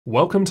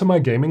Welcome to my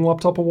gaming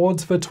laptop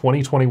awards for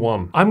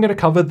 2021. I'm going to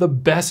cover the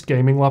best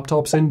gaming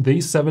laptops in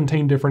these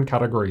 17 different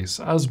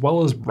categories, as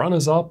well as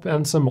runners-up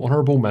and some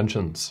honorable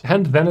mentions.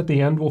 And then at the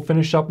end, we'll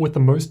finish up with the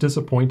most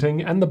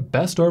disappointing and the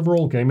best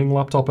overall gaming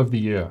laptop of the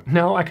year.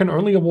 Now, I can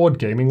only award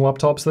gaming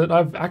laptops that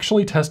I've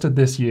actually tested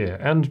this year,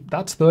 and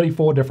that's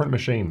 34 different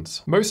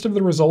machines. Most of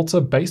the results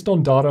are based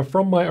on data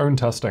from my own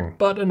testing,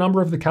 but a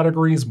number of the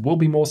categories will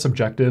be more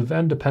subjective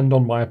and depend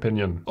on my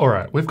opinion.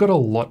 Alright, we've got a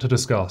lot to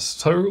discuss,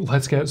 so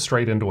let's get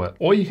straight into it.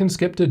 Or you can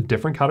skip to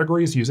different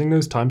categories using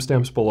those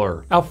timestamps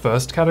below. Our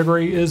first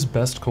category is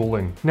best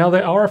cooling. Now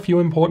there are a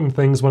few important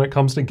things when it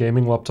comes to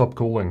gaming laptop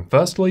cooling.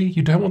 Firstly,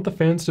 you don't want the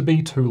fans to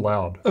be too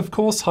loud. Of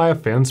course, higher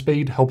fan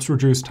speed helps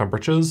reduce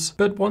temperatures,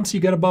 but once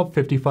you get above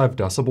 55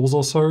 decibels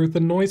or so,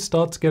 the noise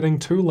starts getting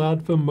too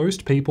loud for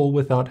most people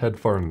without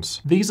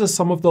headphones. These are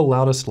some of the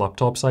loudest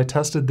laptops I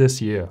tested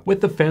this year.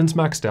 With the fans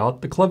maxed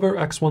out, the Clever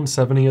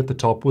X170 at the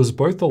top was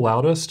both the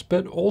loudest,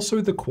 but also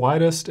the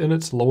quietest in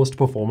its lowest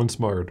performance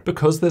mode.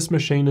 Because this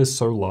machine is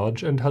so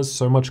large and has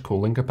so much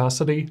cooling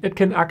capacity, it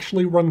can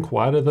actually run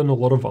quieter than a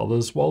lot of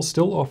others while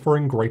still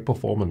offering great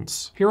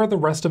performance. Here are the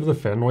rest of the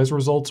fan noise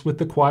results with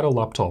the quieter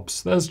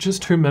laptops. There's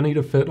just too many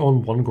to fit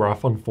on one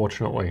graph,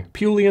 unfortunately.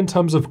 Purely in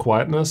terms of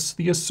quietness,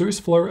 the Asus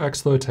Flow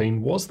X13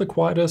 was the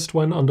quietest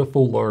when under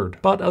full load,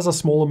 but as a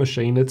smaller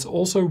machine, it's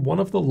also one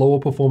of the lower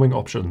performing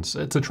options.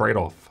 It's a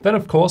trade-off. Then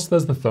of course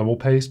there's the thermal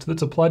paste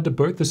that's applied to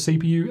both the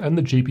CPU and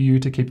the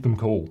GPU to keep them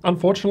cool.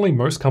 Unfortunately,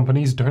 most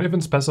companies don't even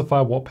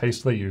specify what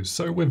paste they use,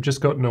 so we've just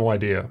got no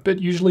idea.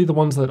 But usually the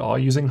ones that are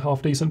using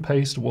half-decent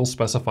paste will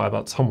specify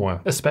that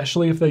somewhere,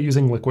 especially if they're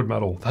using liquid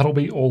metal. That'll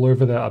be all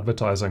over their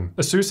advertising.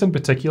 Asus in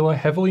particular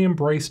heavily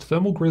embraced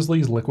Thermal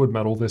Grizzly's liquid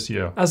metal this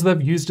year, as they've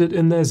used it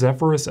in their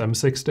Zephyrus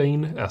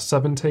M16,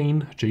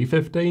 S17,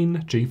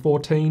 G15,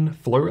 G14,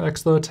 Flow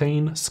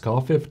X13,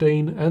 Scar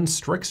 15, and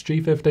Strix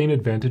G15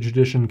 Advantage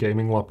Edition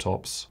gaming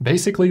laptops.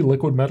 Basically,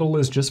 liquid metal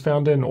is just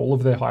found in all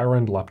of their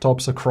higher-end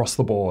laptops across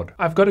the board.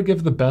 I've got to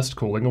give the best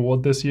cooling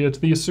award this year to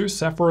the Asus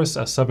Zephyrus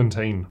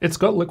S17. It's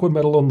got liquid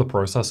metal on the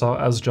processor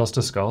as just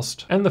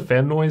discussed, and the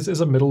fan noise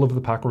is a middle of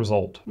the pack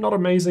result. Not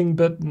amazing,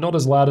 but not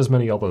as loud as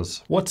many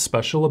others. What's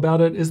special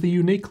about it is the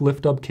unique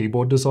lift-up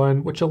keyboard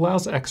design, which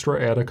allows extra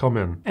air to come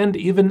in. And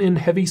even in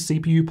heavy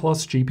CPU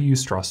plus GPU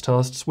stress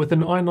tests with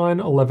an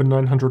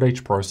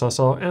i9-11900H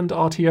processor and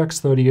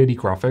RTX 3080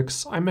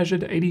 graphics, I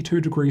measured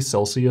 82 degrees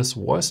Celsius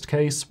worst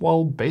case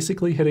while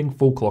basically hitting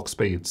full clock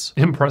speeds.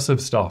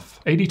 Impressive stuff.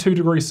 82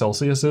 degrees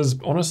Celsius is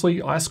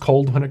honestly ice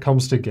cold when it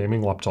comes to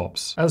gaming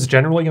laptops, as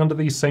generally under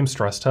these same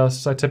stress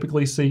tests I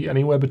typically see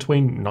anywhere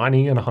between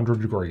 90 and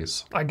 100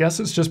 degrees. I guess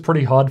it's just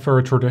pretty hard for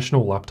a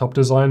traditional laptop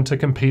design to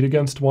compete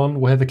against one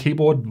where the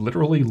keyboard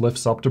literally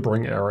lifts up to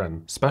bring air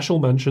in. Special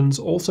mentions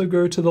also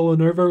go to the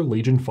Lenovo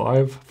Legion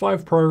 5,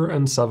 5 Pro,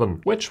 and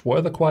 7, which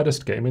were the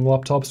quietest gaming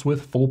laptops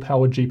with full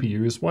powered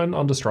GPUs when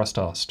under stress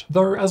test.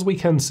 Though as we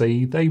can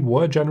see, they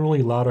were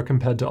generally louder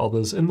compared to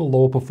others in the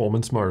lower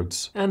performance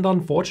modes, and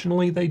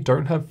unfortunately they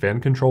don't have fan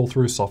control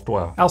through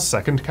software. Our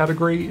second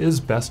category is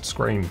best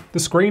screen. The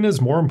screen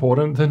is more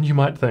important than you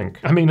might think.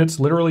 I mean, it's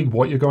literally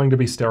what you're going to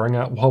be staring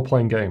at while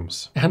playing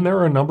games. And there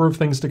are a number of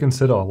things to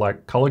consider,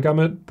 like color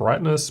gamut,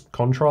 brightness,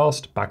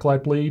 contrast,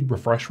 backlight bleed,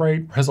 refresh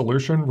rate,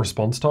 resolution,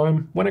 response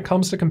time. When it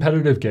comes to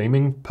competitive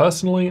gaming,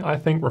 personally, I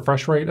think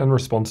refresh rate and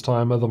response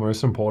time are the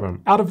most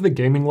important. Out of the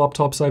gaming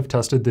laptops I've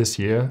tested this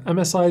year,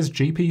 MSI's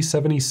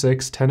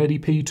GP76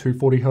 1080p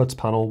 240Hz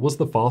panel was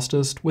the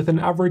fastest, with an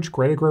average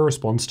greater gray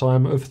response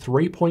time of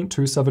 3.27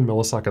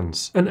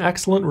 milliseconds. An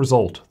excellent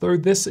result, though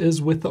this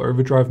is with the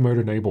overdrive mode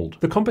enabled.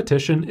 The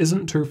competition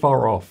isn't too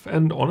far off,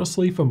 and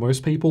honestly for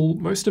most people,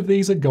 most of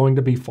these are going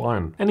to be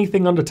fine.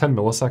 Anything under 10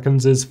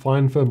 milliseconds is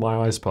fine for my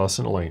eyes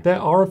personally. There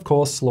are of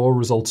course slower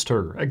results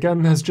too.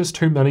 Again, there's just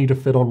too many to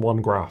fit on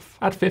one graph.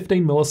 At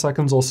 15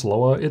 milliseconds or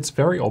slower, it's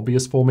very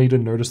obvious for me to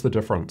notice the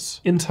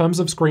difference. In terms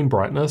of screen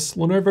brightness,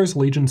 Lenovo's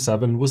Legion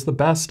 7 was the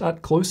best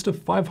at close to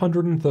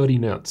 530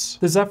 nits.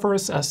 The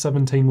Zephyrus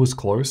S17 was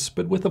close,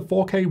 but with a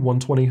 4K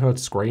 120Hz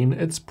screen,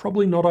 it's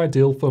probably not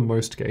ideal for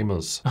most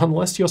gamers,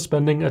 unless you're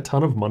spending a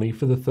ton of money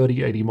for the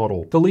 3080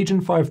 model. The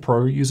Legion 5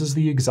 Pro uses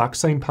the exact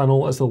same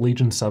panel as the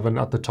Legion 7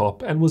 at the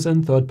top and was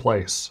in third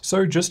place,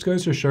 so just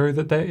goes to show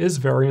that there is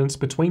variance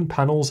between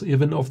panels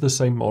even of the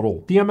same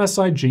model. The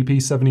MSI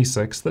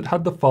GP76 that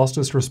had the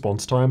fastest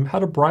response time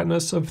had a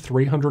brightness of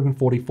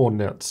 344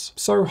 nits,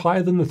 so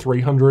higher than the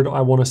 300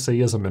 I want to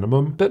see as a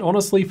minimum, but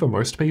honestly for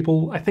most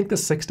people, I think the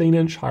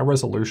 16-inch high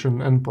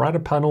resolution and brighter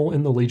panel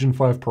in the Legion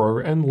 5 Pro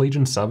and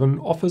Legion 7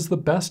 offers the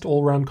best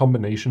all-round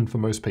combination for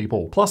most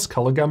people. Plus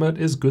color gamut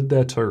is good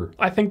there too.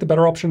 I think the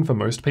better option for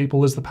most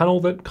people is the panel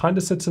that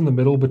kinda sits in the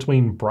middle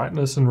between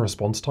brightness and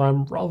response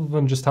time, rather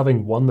than just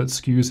having one that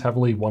skews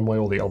heavily one way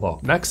or the other.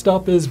 Next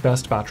up is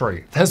best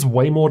battery. There's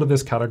way more to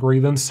this category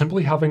than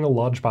simply having a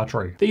large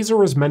battery. These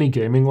are as many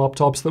gaming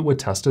laptops that were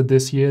tested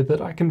this year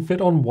that I can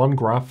fit on one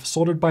graph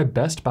sorted by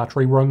best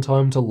battery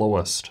runtime to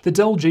lowest. The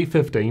Dell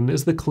G15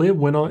 is the clear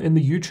winner in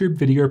the YouTube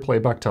video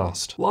playback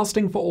test,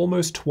 lasting for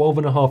almost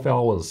 12.5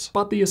 hours,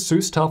 but the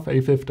Asus TUF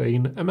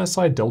A15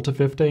 MSI Delta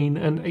 15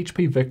 and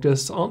HP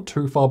Victus aren't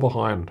too far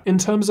behind. In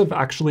terms of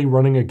actually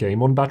running a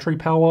game on battery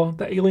power,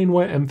 the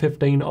Alienware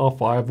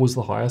M15R5 was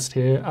the highest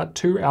here at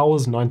 2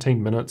 hours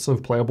 19 minutes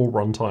of playable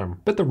runtime.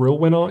 But the real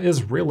winner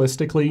is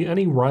realistically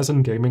any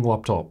Ryzen gaming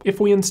laptop. If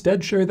we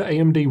instead show the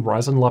AMD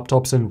Ryzen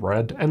laptops in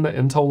red and the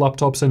Intel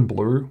laptops in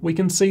blue, we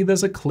can see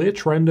there's a clear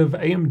trend of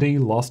AMD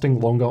lasting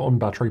longer on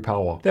battery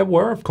power. There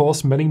were of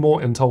course many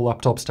more Intel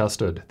laptops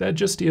tested. They're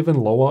just even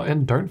lower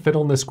and don't fit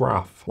on this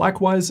graph.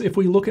 Likewise, if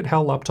we look at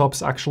how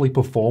laptops actually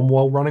perform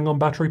while running on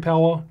battery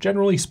power,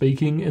 generally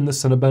speaking in the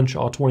Cinebench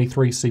R23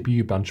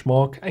 CPU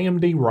benchmark,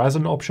 AMD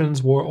Ryzen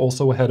options were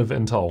also ahead of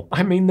Intel.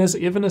 I mean, there's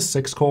even a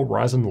 6-core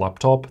Ryzen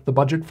laptop, the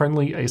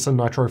budget-friendly Acer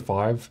Nitro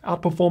 5,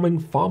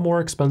 outperforming far more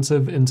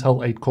expensive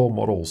Intel 8-core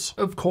models.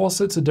 Of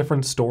course, it's a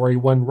different story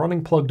when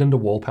running plugged into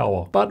wall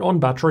power, but on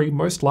battery,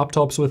 most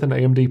laptops with an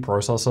AMD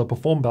processor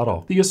perform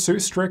better. The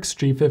Asus Strix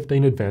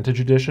G15 Advantage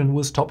Edition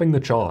was topping the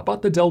chart,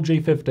 but the Dell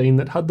G15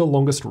 that had the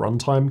longest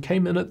runtime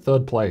came in at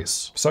 3rd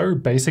place. So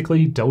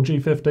basically, Dell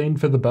G15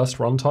 for the best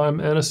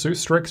runtime and Asus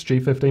Strix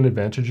G15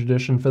 Advantage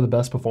Edition for the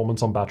best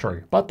performance on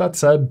battery. But that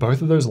said,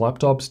 both of those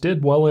laptops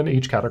did well in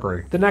each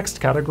category. The next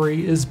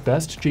category is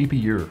Best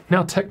GPU.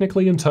 Now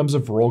technically in terms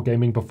of raw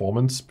gaming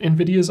performance,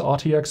 Nvidia's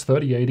RTX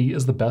 3080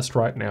 is the best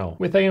right now,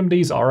 with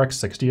AMD's RX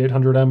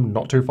 6800M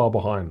not too far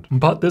behind.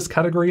 But this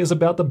category is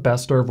about the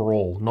best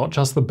overall, not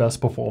just the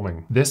best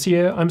performing. This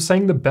year, I'm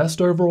saying the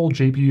best overall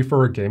GPU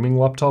for a gaming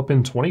laptop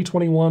in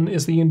 2021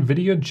 is the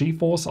Nvidia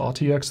GeForce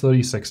RTX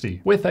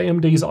 3060, with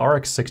AMD's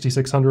RX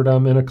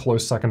 6600M in a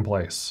close second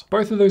place.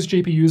 Both of those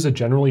GPUs are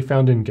generally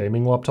found in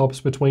gaming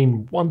laptops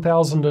between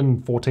 $1,000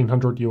 and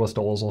 $1,400 US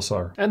or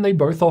so, and they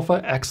both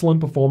offer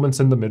excellent performance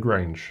in the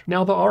mid-range.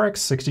 Now the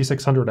RX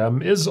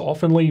 6600M is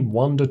oftenly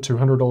 $100 to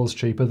 $200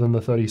 cheaper than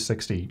the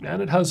 3060,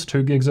 and it has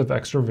 2 gigs of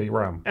extra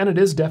VRAM, and it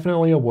is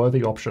definitely a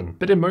worthy option.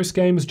 But in most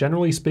games,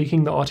 generally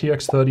speaking, the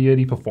RTX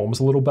 3080 performs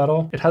a little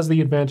better. It has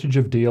the advantage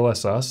of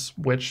DLSS,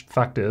 which,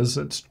 fact is,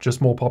 it's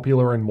just more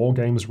popular in more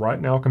games right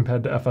now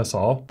compared to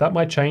FSR. That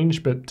might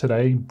change, but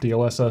today,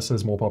 DLSS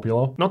is more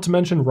popular. Not to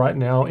mention right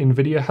now,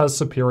 Nvidia has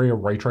superior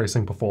ray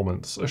tracing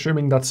performance,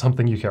 assuming that's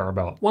something you care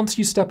about. Once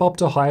you step up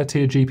to higher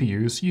tier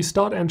GPUs, you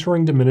start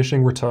entering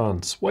diminishing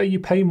returns, where you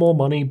pay more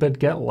money but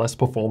get less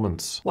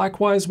performance.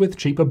 Likewise with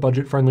cheaper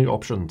budget-friendly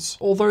options.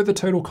 Although the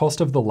total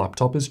cost of the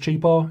laptop is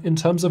cheaper, in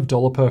terms of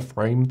dollar per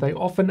frame, they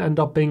often end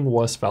up being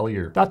worse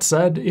value. That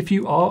said, if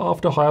you are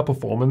after higher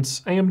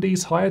performance,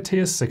 AMD's higher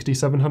tier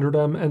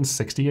 6700M and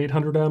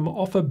 6800M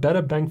offer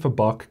better bang for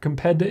buck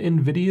compared to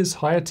Nvidia's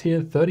higher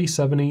tier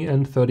 3070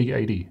 and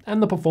 3080,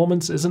 and the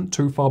performance isn't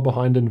too far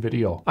behind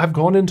Nvidia. I've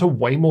gone into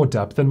way more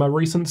depth in my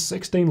recent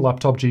 16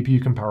 laptop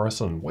GPU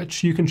comparison,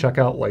 which you can check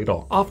out later.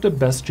 After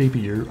best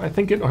GPU, I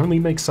think it only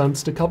makes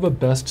sense to cover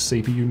best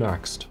CPU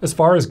next. As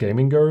far as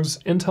gaming goes,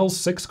 Intel's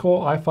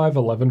 6-core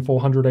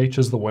i5-11400H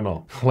is the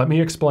winner. Let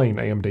me explain,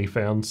 AMD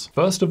fans.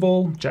 First of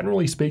all,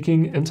 generally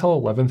speaking,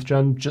 Intel 11th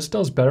gen just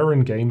does better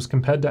in games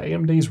compared to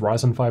AMD's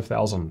Ryzen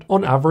 5000.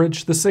 On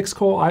average, the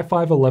 6-core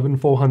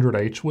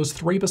i5-11400H was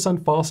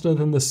 3% faster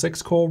than the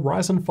 6-core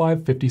Ryzen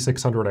 5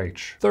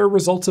 5600H, though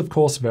results of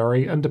course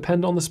vary and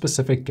depend on the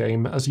specific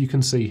game, as you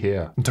can see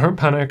here. Don't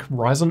panic,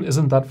 Ryzen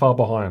isn't that far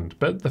behind,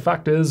 but the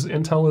fact is,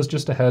 Intel is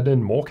just ahead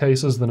in more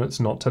cases than it's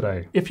not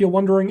today. If you're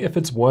wondering if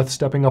it's worth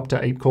stepping up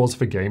to 8 cores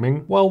for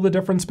gaming, well, the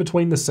difference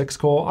between the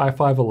 6-core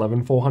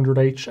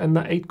i5-11400H and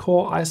the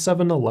 8-core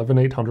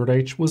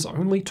i7-11800H was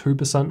only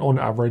 2% on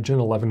average in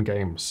 11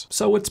 games.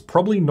 So it's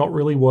probably not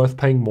really worth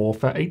paying more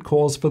for 8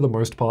 cores for the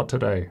most part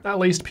today. At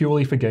least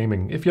purely for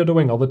gaming. If you're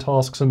doing other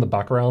tasks in the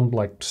background,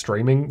 like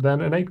streaming,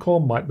 then an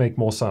 8-core might make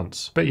more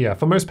sense. But yeah,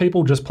 for most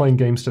people just playing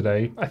games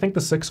today, I think the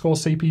 6-core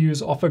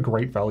CPUs offer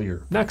great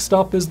value. Next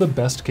up is the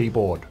best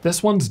keyboard.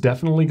 This one's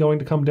definitely going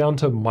to come down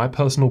to my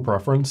personal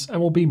preference and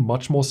will be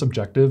much more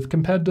subjective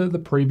compared to the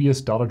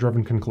previous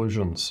data-driven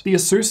conclusions. The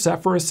Asus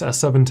Zephyrus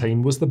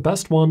S17 was the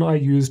best one I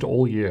used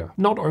all year.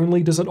 Not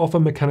only does it offer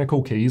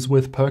mechanical keys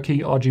with per-key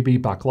RGB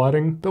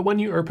backlighting, but when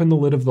you open the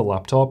lid of the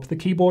laptop, the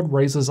keyboard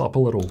raises up a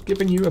little,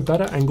 giving you a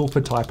better angle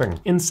for typing.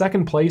 In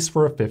second place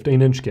for a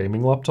 15-inch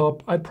gaming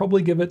laptop, I'd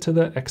probably give it to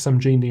the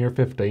XMG Neo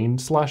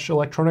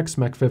 15/Electronics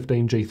Mech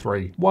 15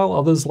 G3, while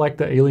others like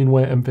the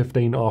Alienware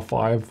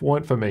M15R5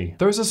 weren't for me.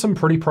 Those are some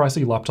pretty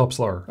pricey laptops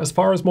though. As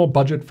far as more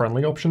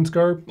budget-friendly options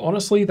go,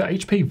 honestly, the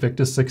HP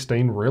Victus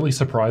 16 really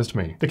surprised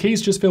me. The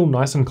keys just feel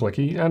nice and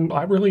clicky, and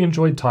I really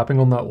enjoyed typing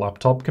on that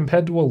laptop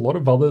compared to a lot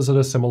of others at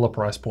a similar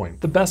price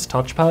point. The best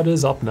touchpad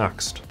is up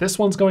next. This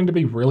one's going to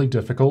be really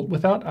difficult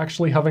without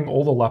actually having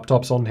all the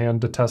laptops on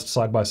hand to test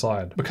side by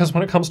side, because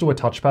when it comes to a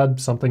touchpad,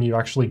 something you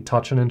actually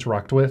touch and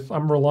interact with,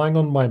 I'm relying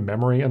on my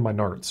memory and my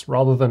notes,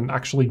 rather than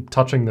actually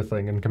touching the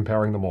thing and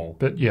comparing them all.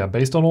 But yeah,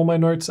 based on all my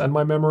notes and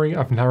my memory,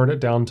 I've narrowed it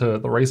down to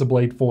the Razer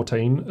Blade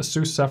 14,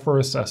 Asus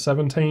Zephyrus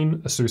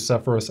S17, Asus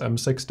Zephyrus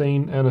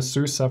M16, and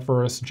Asus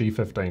Zephyrus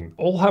G15.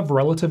 All have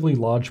relatively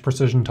large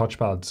precision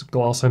touchpads,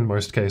 glass in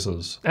most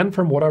cases. And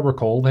from what I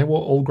recall, they were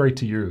all great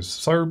to use,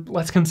 so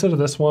let's consider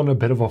this one a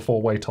bit of a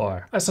four-way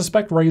tie. I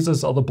suspect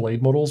Razer's other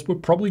Blade models were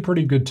probably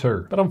pretty good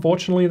too. But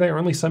unfortunately, they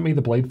only sent me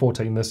the Blade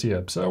 14 this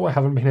year, so I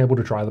haven't been able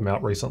to try them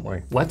out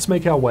recently. Let's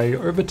make our way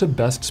over to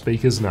best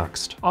speakers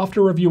next.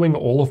 After reviewing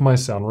all of my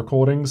sound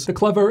recordings, the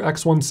Clevo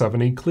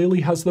X170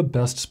 clearly has the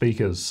best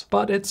speakers,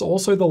 but it's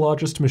also the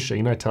largest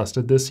machine I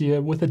tested this year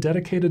with a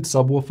dedicated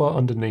subwoofer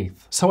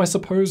underneath. So I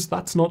suppose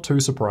that's not too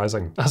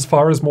surprising. As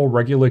far as more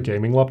regular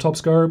gaming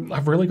laptops go,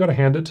 I've really got to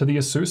hand it to the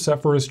Asus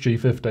Zephyrus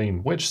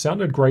G15, which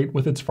sounded great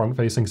with its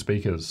front-facing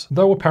speakers.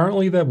 Though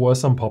apparently there were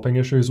some popping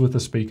issues with the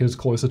speakers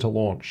closer to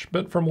launch,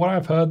 but from what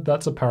I've heard,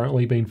 that's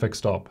apparently been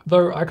fixed up.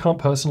 Though I can't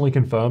personally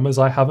confirm as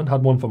I haven't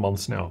had one for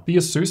months now. The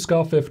Asus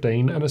Scar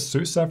 15 and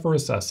Asus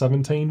Zephyrus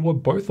S17 were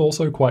both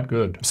also quite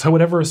good. So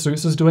whatever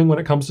Asus is doing when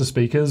it comes to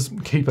speakers,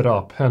 keep it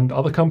up, and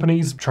other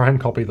companies try and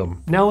copy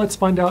them. Now let's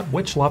find out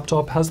which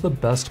laptop has the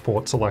best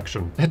port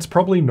selection. It's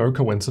probably no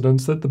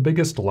coincidence that the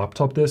biggest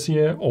laptop this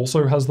year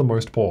also has the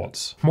most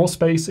ports. More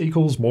space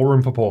equals more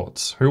room for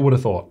ports. Who would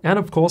have thought? And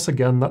of course,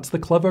 again, that's the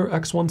Clevo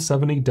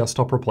X170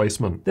 desktop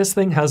replacement. This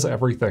thing has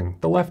everything.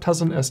 The left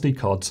has an SD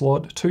card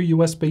slot, two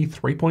USB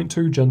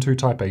 3.2 Gen 2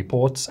 Type A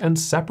ports, and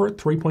separate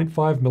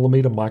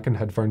 3.5mm mic and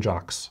headphone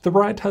jacks. The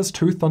right has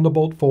two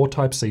Thunderbolt 4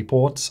 Type C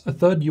ports, a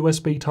third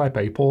USB Type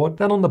A port,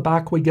 then on the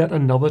back we get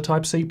another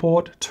Type C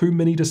port, two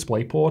mini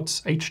display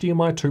ports,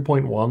 HDMI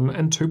 2.1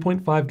 and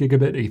 2.5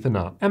 gigabit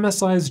Ethernet.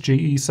 MSI's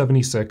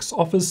GE76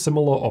 offers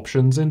similar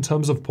options in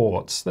terms of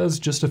ports, there's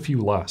just a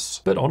few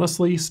less. But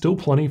honestly, still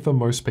plenty for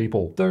most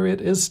people, though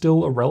it is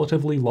still a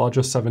relatively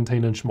larger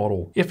 17-inch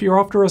model. If you're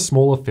after a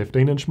smaller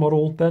 15-inch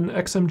model, then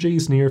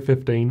XMG's Neo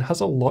 15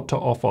 has a lot to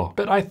offer,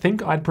 but I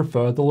think I'd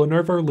prefer the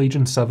Lenovo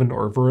Legion 7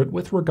 over it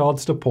with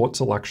regards to port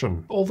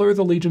selection. Although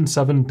the Legion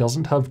 7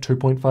 doesn't have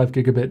 2.5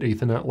 gigabit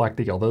Ethernet like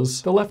the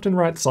others, the left and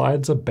right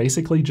sides are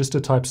basically just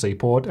a Type C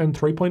port and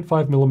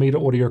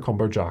 3.5mm audio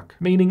combo jack,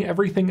 meaning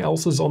everything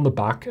else is on the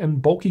back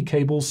and bulky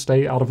cables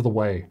stay out of the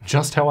way.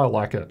 Just how I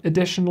like it.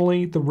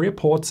 Additionally, the rear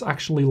ports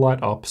actually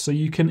light up so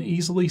you can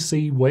easily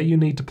see where you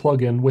need to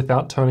plug in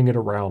without turning it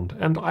around,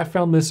 and I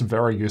found this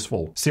very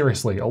useful.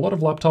 Seriously, a lot of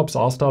laptops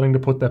are starting to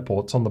put their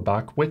ports on the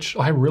back, which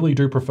I really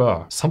do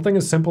prefer. Something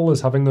as simple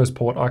as having those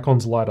port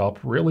icons light up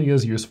really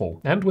is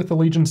useful. And with the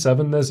Legion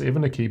 7, there's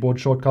even a keyboard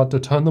shortcut to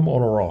turn them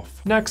on or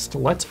off. Next,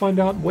 let's find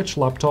out which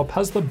laptop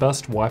has the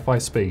best Wi-Fi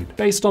speed.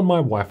 Based on my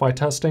Wi-Fi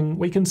testing,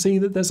 we can see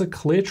that there's a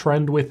clear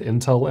trend with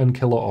Intel and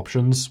killer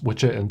options,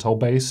 which are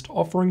Intel-based,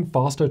 offering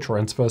faster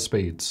transfer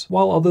speeds,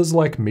 while others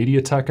like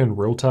MediaTek and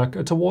Realtek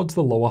are towards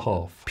the lower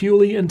half.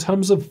 Purely in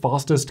terms of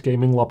fastest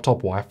gaming laptop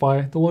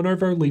Wi-Fi, the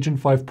Lenovo Legion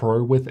 5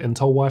 Pro with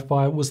Intel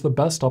Wi-Fi was the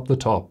best up the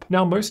top.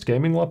 Now, most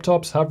gaming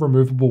laptops have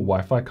removable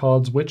Wi-Fi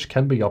cards which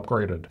can be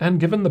upgraded, and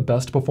given the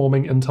best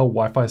performing Intel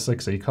Wi-Fi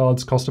 6E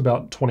cards cost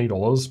about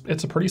 $20,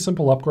 it's a pretty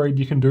simple upgrade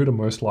you can do to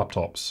most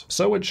laptops.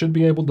 So it should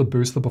be able to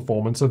boost the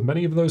performance of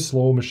many of those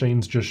slower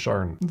machines just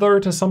shown. Though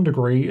to some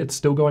degree, it's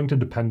still going to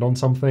depend on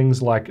some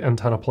things like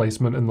antenna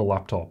placement in the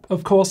laptop.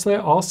 Of course,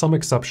 there are some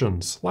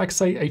exceptions, like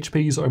say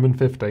HP's Omen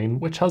 15,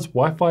 which has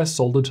Wi-Fi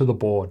soldered to the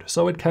board,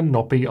 so it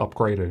cannot be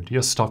upgraded.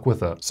 You're stuck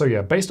with it. So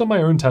yeah, based on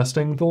my own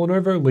testing, the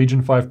Lenovo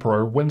Legion 5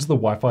 Pro wins the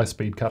Wi-Fi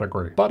speed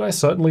category. But I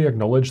certainly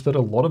acknowledge that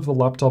a lot of the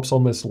laptops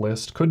on this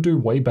list could do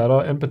way better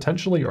and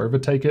potentially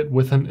overtake it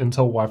with an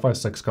Intel Wi-Fi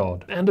 6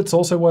 card. And it's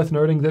also worth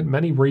noting that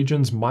many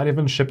regions might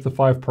even ship the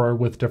 5 Pro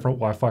with different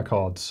Wi-Fi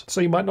cards,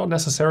 so you might not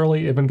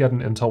necessarily even get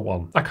an Intel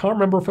one. I can't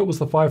remember if it was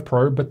the 5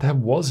 Pro, but there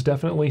was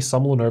definitely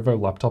some Lenovo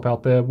laptop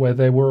out there where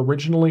they were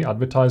originally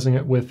advertising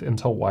it with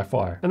Intel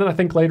Wi-Fi, and then I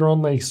think later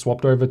on they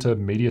swapped over to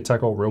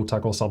MediaTek or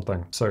Realtek or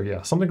something. So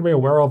yeah, something to be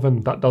aware of,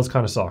 and that does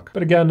kind of suck.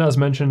 But again, as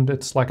mentioned,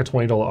 it's like a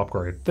 $20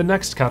 upgrade. The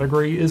next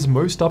category is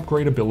most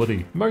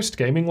upgradeability. Most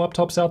gaming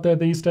laptops out there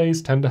these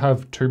days tend to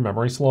have 2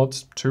 memory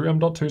slots, 2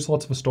 M.2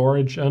 slots for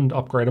storage, and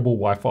upgradable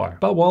Wi-Fi.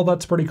 But while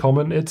that's pretty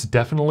common, it's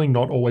definitely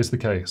not always the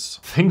case.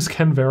 Things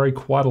can vary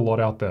quite a lot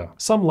out there.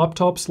 Some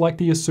laptops, like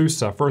the Asus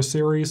Zephyrus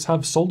series,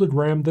 have soldered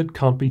RAM that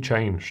can't be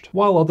changed,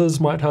 while others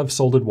might have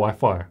soldered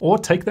Wi-Fi. Or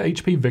take the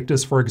HP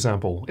Victus for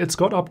example. It's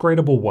got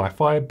upgradable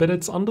Wi-Fi, but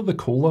it's under the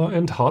cooler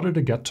and harder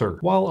to get to,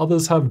 while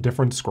others have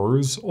different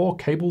screws or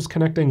cables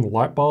connecting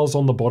light bars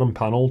on the bottom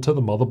panel to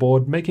the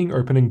motherboard, making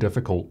opening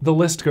difficult. The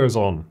list goes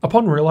on.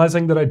 Upon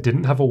realizing that I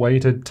didn't have a way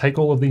to take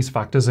all of these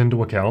factors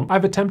into account,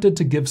 I've attempted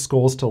to give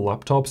scores to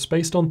laptops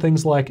based on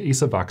things like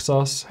ease of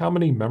access, how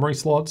many memory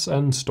slots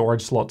and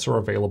storage slots are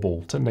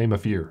available, to name a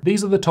few.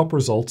 These are the top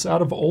results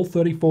out of all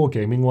 34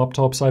 gaming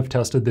laptops I've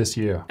tested this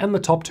year, and the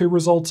top 2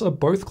 results are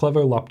both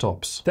Clevo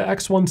laptops. The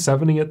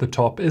X170 at the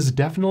top is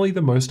definitely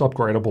the most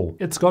upgradable.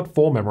 It's got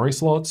 4 memory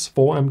slots,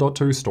 4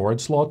 M.2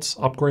 storage slots,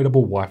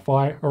 upgradable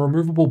Wi-Fi, a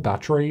removable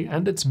battery,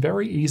 and it's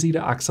very easy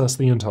to access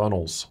the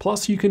internals.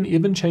 Plus, you can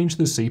even change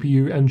the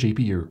CPU and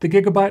GPU. The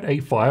Gigabyte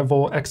A5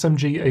 or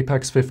XMG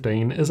Apex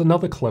 15 is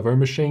another Clevo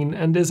machine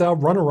and is our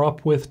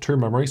runner-up with 2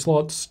 memory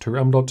slots, 2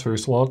 M.2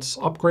 slots,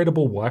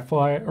 upgradable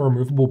Wi-Fi, a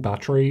removable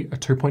battery, a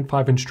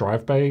 2.5-inch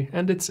drive bay,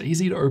 and it's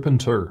easy to open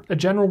too. A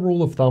general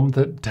rule of thumb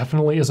that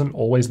definitely isn't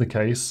always the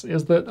case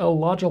is that a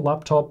larger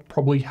laptop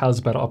probably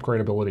has better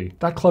upgradability.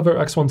 That Clevo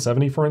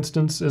X170, for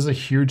instance, is a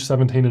huge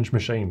 17-inch machine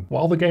machine,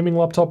 while the gaming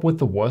laptop with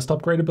the worst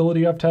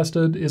upgradability I've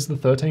tested is the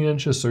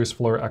 13-inch Asus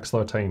Flow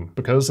X13,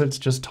 because it's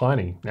just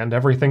tiny, and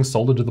everything's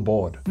soldered to the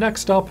board.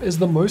 Next up is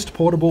the most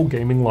portable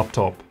gaming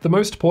laptop. The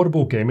most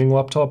portable gaming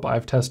laptop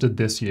I've tested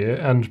this year,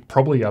 and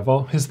probably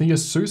ever, is the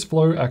Asus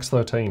Flow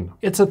X13.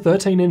 It's a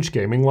 13-inch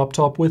gaming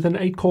laptop with an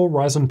 8-core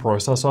Ryzen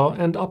processor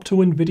and up to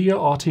NVIDIA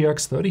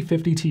RTX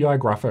 3050 Ti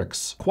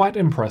graphics. Quite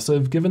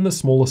impressive given the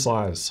smaller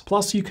size.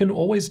 Plus you can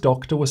always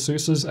dock to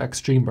Asus's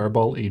XG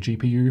Mobile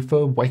eGPU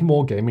for way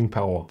more gaming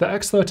power. The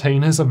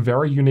X13 is a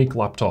very unique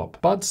laptop,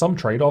 but some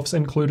trade-offs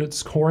include it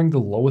scoring the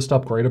lowest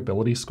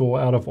upgradability score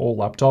out of all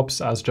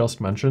laptops, as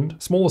just mentioned.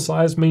 Smaller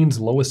size means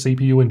lower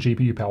CPU and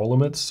GPU power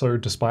limits, so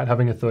despite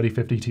having a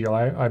 3050 Ti,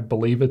 I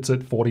believe it's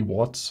at 40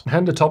 watts.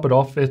 And to top it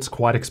off, it's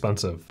quite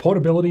expensive.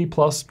 Portability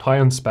plus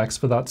high-end specs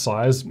for that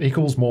size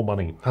equals more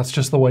money. That's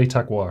just the way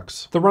tech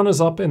works. The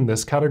runners-up in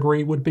this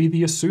category would be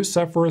the Asus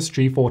Zephyrus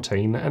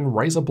G14 and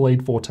Razer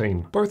Blade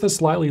 14. Both are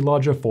slightly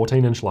larger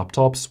 14-inch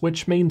laptops,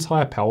 which means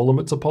higher power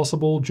limits are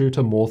possible due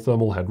to more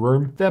thermal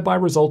headroom, thereby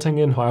resulting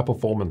in higher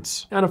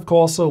performance. And of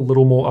course, a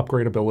little more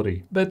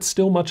upgradability, but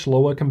still much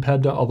lower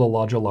compared to other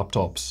larger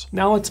laptops.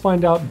 Now let's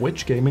find out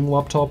which gaming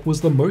laptop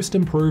was the most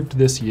improved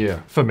this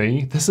year. For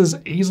me, this is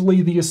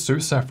easily the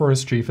Asus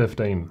Zephyrus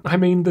G15. I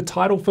mean, the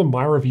title for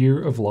my review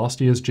of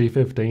last year's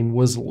G15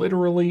 was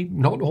literally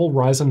 "Not all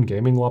Ryzen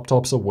gaming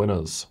laptops are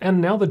winners."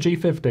 And now the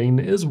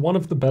G15 is one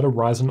of the better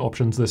Ryzen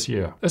options this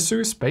year.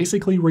 Asus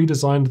basically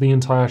redesigned the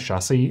entire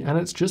chassis, and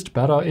it's just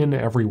better in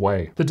every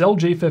way. The Dell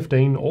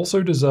G15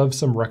 also deserves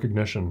some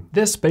recognition.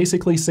 This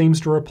basically seems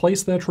to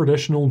replace their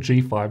traditional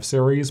G5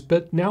 series,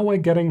 but now we're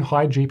getting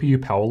high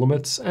GPU power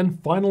limits and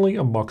finally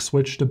a mux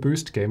switch to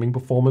boost gaming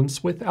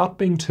performance without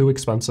being too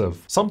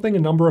expensive, something a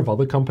number of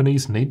other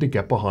companies need to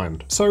get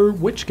behind. So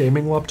which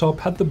gaming laptop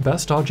had the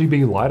best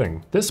RGB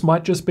lighting? This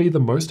might just be the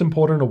most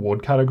important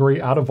award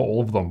category out of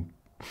all of them.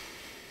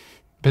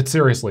 But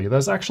seriously,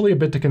 there's actually a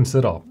bit to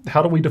consider.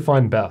 How do we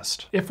define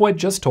best? If we're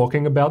just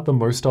talking about the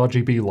most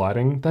RGB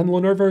lighting, then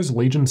Lenovo's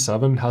Legion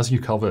 7 has you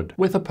covered.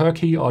 With a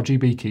per-key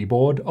RGB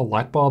keyboard, a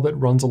light bar that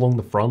runs along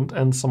the front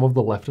and some of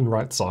the left and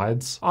right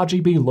sides,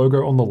 RGB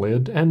logo on the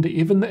lid, and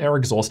even the air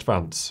exhaust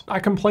vents. I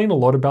complain a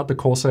lot about the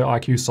Corsair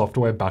iQ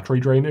software battery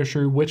drain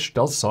issue, which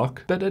does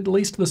suck, but at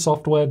least the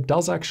software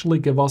does actually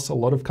give us a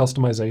lot of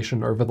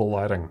customization over the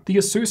lighting. The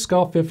Asus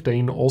Scarf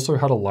 15 also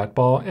had a light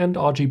bar and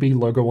RGB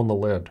logo on the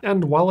lid,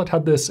 and while it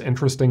had this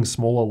interesting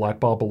smaller light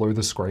bar below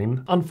the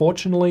screen,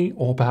 unfortunately,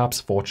 or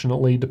perhaps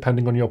fortunately,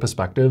 depending on your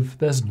perspective,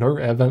 there's no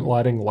air vent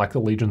lighting like the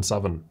Legion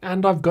 7.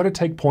 And I've got to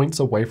take points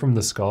away from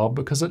the Scar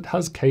because it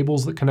has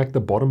cables that connect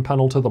the bottom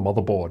panel to the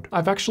motherboard.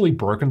 I've actually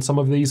broken some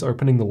of these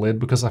opening the lid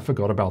because I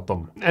forgot about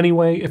them.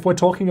 Anyway, if we're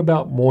talking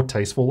about more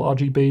tasteful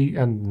RGB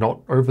and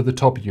not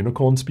over-the-top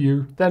unicorn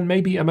spew, then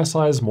maybe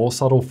MSI's more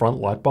subtle front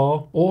light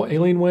bar, or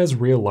Alienware's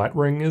rear light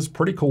ring is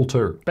pretty cool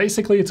too.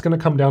 Basically, it's going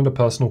to come down to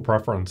personal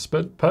preference,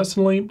 but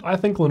personally,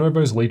 I think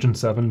Lenovo's Legion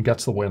 7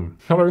 gets the win.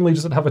 Not only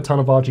does it have a ton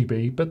of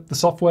RGB, but the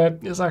software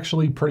is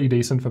actually pretty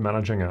decent for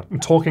managing it. I'm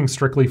talking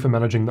strictly for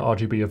managing the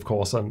RGB, of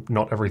course, and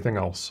not everything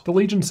else. The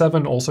Legion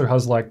 7 also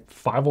has like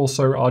 5 or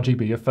so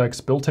RGB effects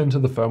built into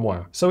the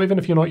firmware, so even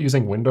if you're not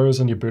using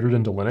Windows and you're booted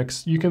into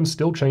Linux, you can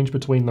still change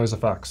between those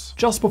effects.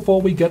 Just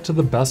before we get to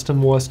the best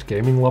and worst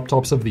gaming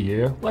laptops of the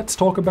year, let's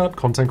talk about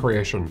content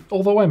creation.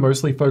 Although I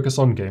mostly focus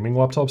on gaming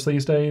laptops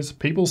these days,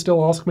 people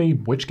still ask me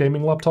which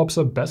gaming laptops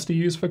are best to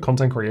use for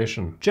content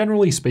creation.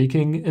 Generally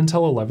speaking,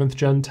 Intel 11th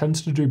Gen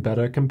tends to do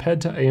better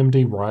compared to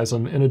AMD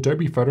Ryzen in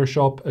Adobe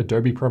Photoshop,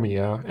 Adobe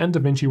Premiere, and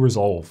DaVinci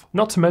Resolve.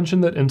 Not to mention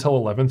that Intel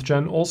 11th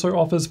Gen also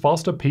offers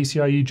faster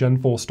PCIe Gen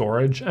 4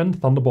 storage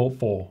and Thunderbolt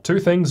 4, two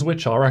things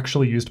which are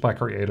actually used by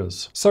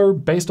creators. So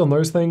based on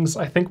those things,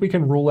 I think we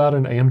can rule out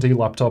an AMD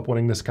laptop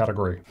winning this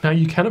category. Now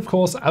you can of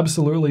course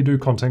absolutely do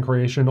content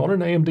creation on an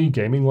AMD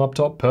gaming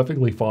laptop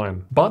perfectly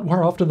fine, but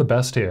we're after the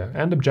best here,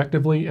 and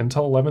objectively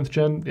Intel 11th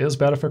Gen is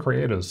better for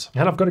creators.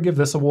 And I've got to give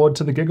this award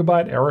to the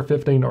Gigabyte Era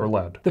 15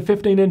 OLED. The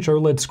 15-inch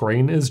OLED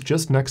screen is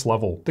just next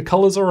level. The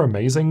colors are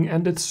amazing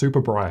and it's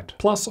super bright.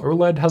 Plus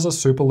OLED has a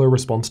super low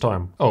response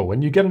time. Oh,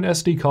 and you get an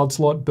SD card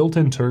slot built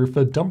in too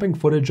for dumping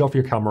footage off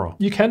your camera.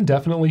 You can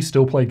definitely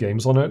still play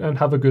games on it and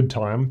have a good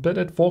time, but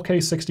at 4K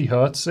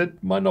 60Hz,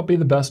 it might not be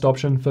the best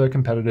option for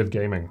competitive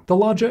gaming. The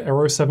larger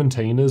Aero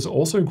 17 is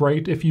also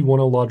great if you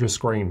want a larger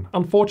screen.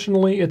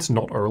 Unfortunately, it's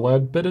not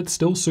OLED, but it's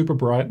still super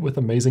bright with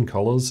amazing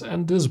colors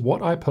and is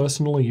what I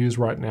personally use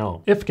right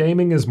now. If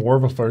gaming is more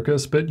of a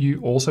focus, but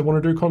you also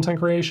want to do content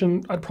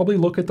creation, I'd probably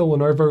look at the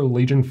Lenovo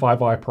Legion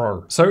 5i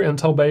Pro. So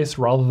Intel based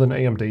rather than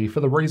AMD for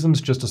the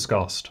reasons just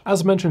discussed.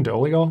 As mentioned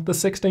earlier, the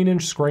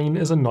 16-inch screen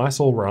is a nice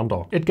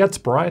all-rounder. It gets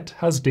bright,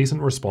 has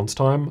decent response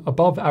time,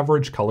 above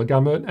average color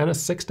gamut, and a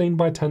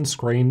 16:10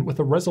 screen with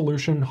a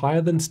resolution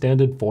higher than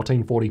standard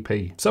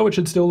 1440p. So it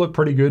should still look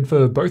pretty good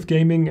for both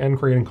gaming and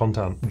creating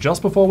content.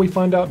 Just before we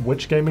find out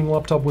which gaming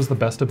laptop was the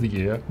best of the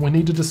year, we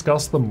need to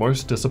discuss the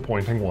most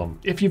disappointing one.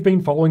 If you've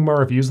been following my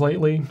reviews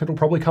lately, it'll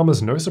probably probably come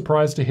as no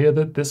surprise to hear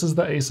that this is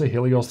the Acer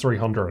Helios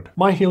 300.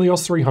 My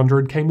Helios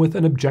 300 came with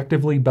an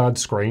objectively bad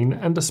screen,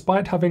 and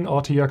despite having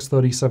RTX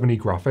 3070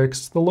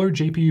 graphics, the low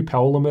GPU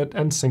power limit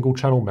and single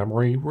channel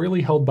memory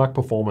really held back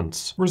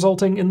performance,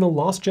 resulting in the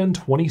last gen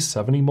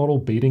 2070 model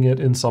beating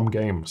it in some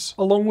games,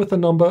 along with a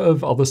number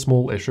of other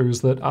small issues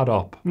that add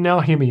up.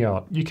 Now hear me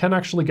out, you can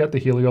actually get the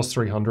Helios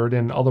 300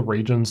 in other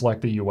regions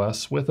like the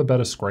US with a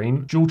better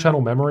screen, dual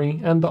channel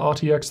memory, and the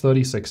RTX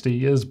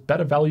 3060 is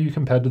better value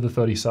compared to the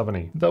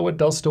 3070, though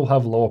it does still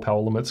have lower power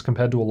limits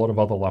compared to a lot of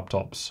other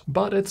laptops.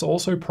 But it's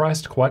also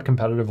priced quite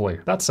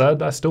competitively. That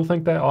said, I still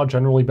think there are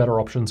generally better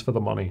options for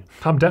the money.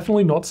 I'm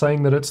definitely not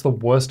saying that it's the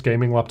worst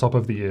gaming laptop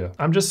of the year.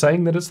 I'm just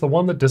saying that it's the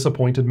one that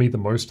disappointed me the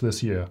most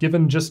this year.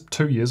 Given just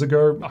 2 years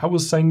ago, I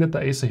was saying that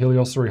the Acer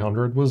Helios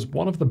 300 was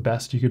one of the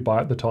best you could buy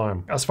at the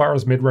time, as far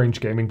as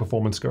mid-range gaming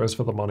performance goes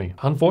for the money.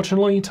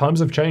 Unfortunately, times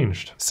have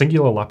changed.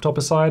 Singular laptop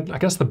aside, I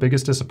guess the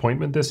biggest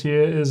disappointment this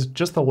year is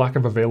just the lack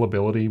of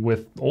availability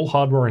with all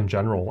hardware in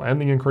general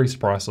and the increased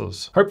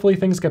prices. Hopefully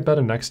things get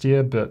better next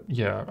year, but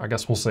yeah, I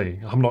guess we'll see.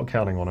 I'm not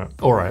counting on it.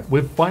 Alright,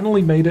 we've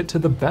finally made it to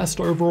the best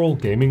overall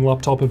gaming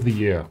laptop of the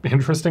year.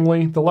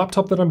 Interestingly, the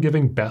laptop that I'm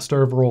giving best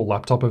overall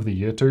laptop of the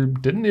year to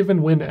didn't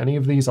even win any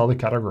of these other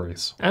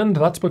categories. And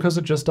that's because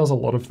it just does a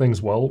lot of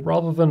things well,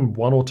 rather than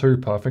one or two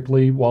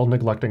perfectly while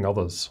neglecting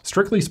others.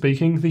 Strictly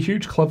speaking, the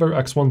huge Clevo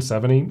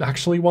X170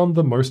 actually won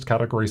the most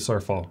categories so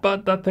far,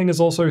 but that thing is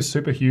also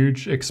super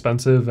huge,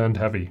 expensive, and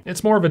heavy.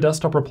 It's more of a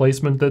desktop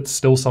replacement that's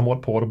still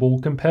somewhat portable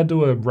compared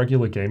to a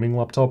regular gaming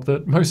laptop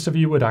that most of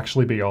you would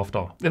actually be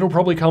after. It'll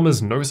probably come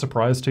as no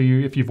surprise to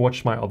you if you've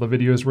watched my other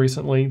videos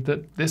recently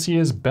that this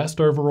year's best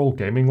overall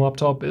gaming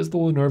laptop is the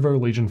Lenovo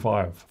Legion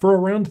 5. For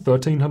around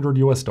 $1,300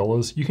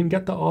 US, you can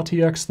get the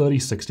RTX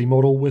 3060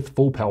 model with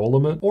full power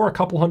limit, or a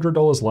couple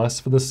 $100 less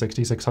for the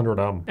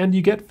 6600M. And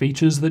you get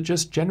features that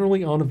just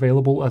generally aren't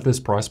available at this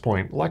price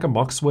point, like a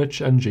MUX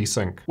switch and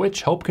G-Sync,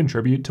 which help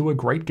contribute to a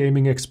great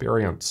gaming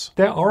experience.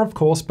 There are of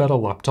course better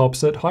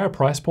laptops at higher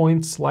price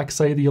points, like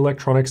say the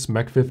Electronics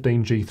Mech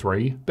 15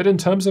 G3, but in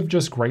terms of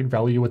just great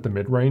value at the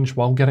mid-range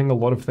while getting a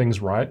lot of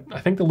things right, I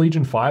think the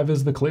Legion 5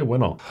 is the clear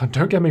winner.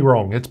 Don't get me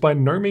wrong, it's by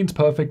no means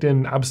perfect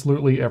in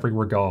absolutely every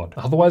regard,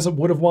 otherwise it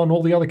would have won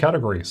all the other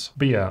categories.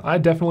 But yeah, I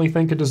definitely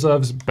think it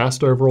deserves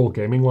best overall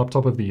gaming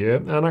laptop of the year,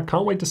 and I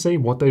can't wait to see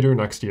what they do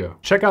next year.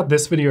 Check out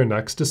this video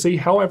next to see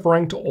how I've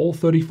ranked all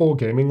 34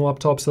 gaming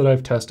laptops that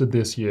I've tested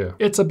this year.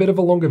 It's a bit of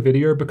a longer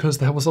video because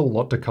there was a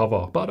lot to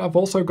cover, but I've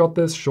also got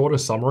this shorter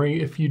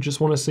summary if you just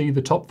want to see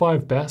the top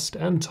 5 best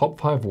and top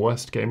 5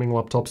 worst gaming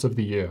laptops of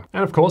the year.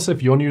 And of course,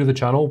 if you're new to the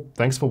channel,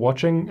 thanks for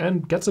watching,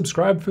 and get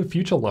subscribed for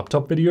future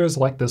laptop videos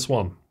like this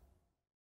one.